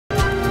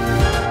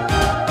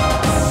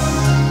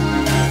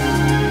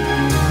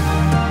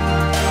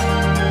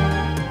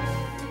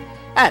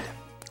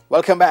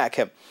Welcome back.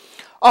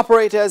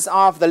 Operators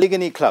of the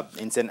Liguanea Club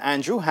in St.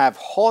 Andrew have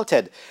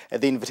halted the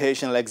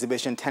invitational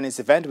exhibition tennis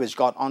event which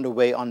got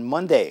underway on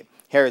Monday.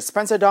 Here is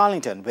Spencer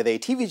Darlington with a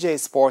TVJ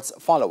Sports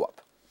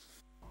follow-up.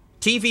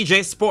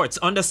 TVJ Sports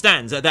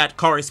understands that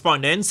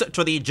correspondence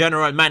to the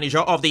general manager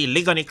of the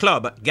Liguanea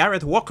Club,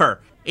 Gareth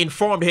Walker,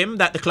 informed him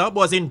that the club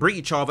was in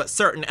breach of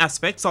certain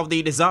aspects of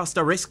the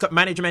Disaster Risk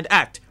Management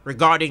Act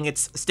regarding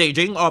its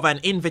staging of an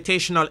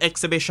invitational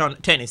exhibition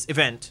tennis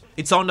event.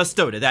 It's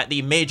understood that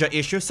the major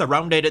issue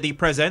surrounded the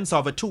presence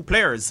of two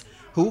players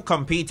who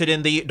competed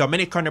in the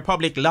Dominican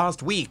Republic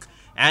last week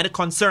and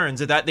concerns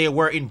that they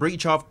were in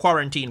breach of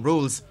quarantine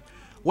rules.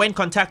 When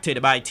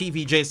contacted by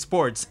TVJ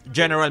Sports,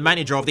 general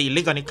manager of the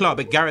Liguanea Club,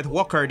 Gareth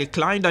Walker,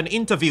 declined an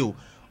interview,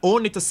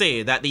 only to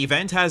say that the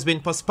event has been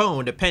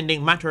postponed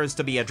pending matters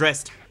to be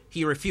addressed.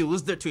 He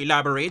refused to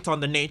elaborate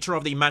on the nature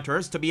of the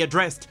matters to be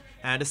addressed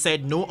and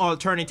said no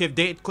alternative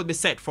date could be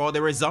set for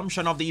the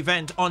resumption of the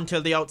event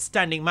until the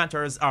outstanding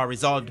matters are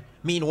resolved.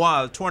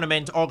 Meanwhile,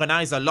 tournament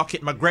organizer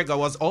Lockett McGregor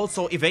was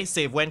also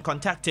evasive when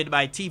contacted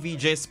by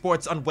TVJ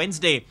Sports on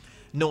Wednesday,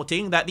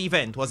 noting that the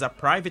event was a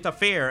private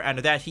affair and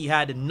that he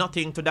had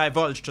nothing to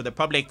divulge to the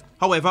public.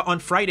 However, on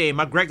Friday,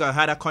 McGregor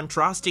had a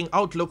contrasting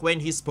outlook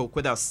when he spoke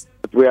with us.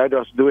 We are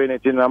just doing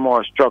it in a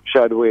more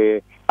structured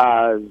way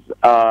as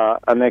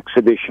an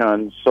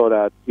exhibition so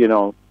that,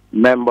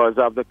 members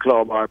of the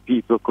club or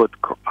people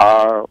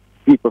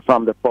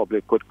from the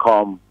public could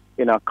come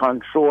in a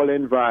controlled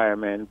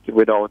environment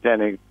without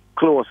any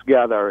close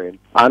gathering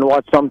and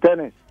watch some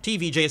tennis.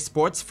 TVJ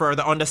Sports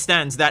further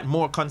understands that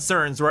more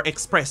concerns were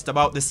expressed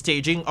about the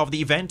staging of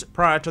the event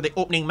prior to the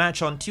opening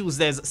match on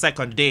Tuesday's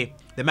second day.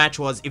 The match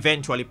was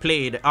eventually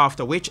played,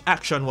 after which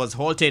action was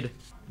halted.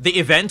 The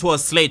event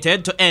was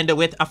slated to end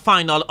with a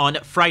final on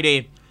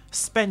Friday.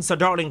 Spencer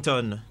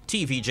Darlington,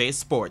 TVJ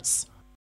Sports.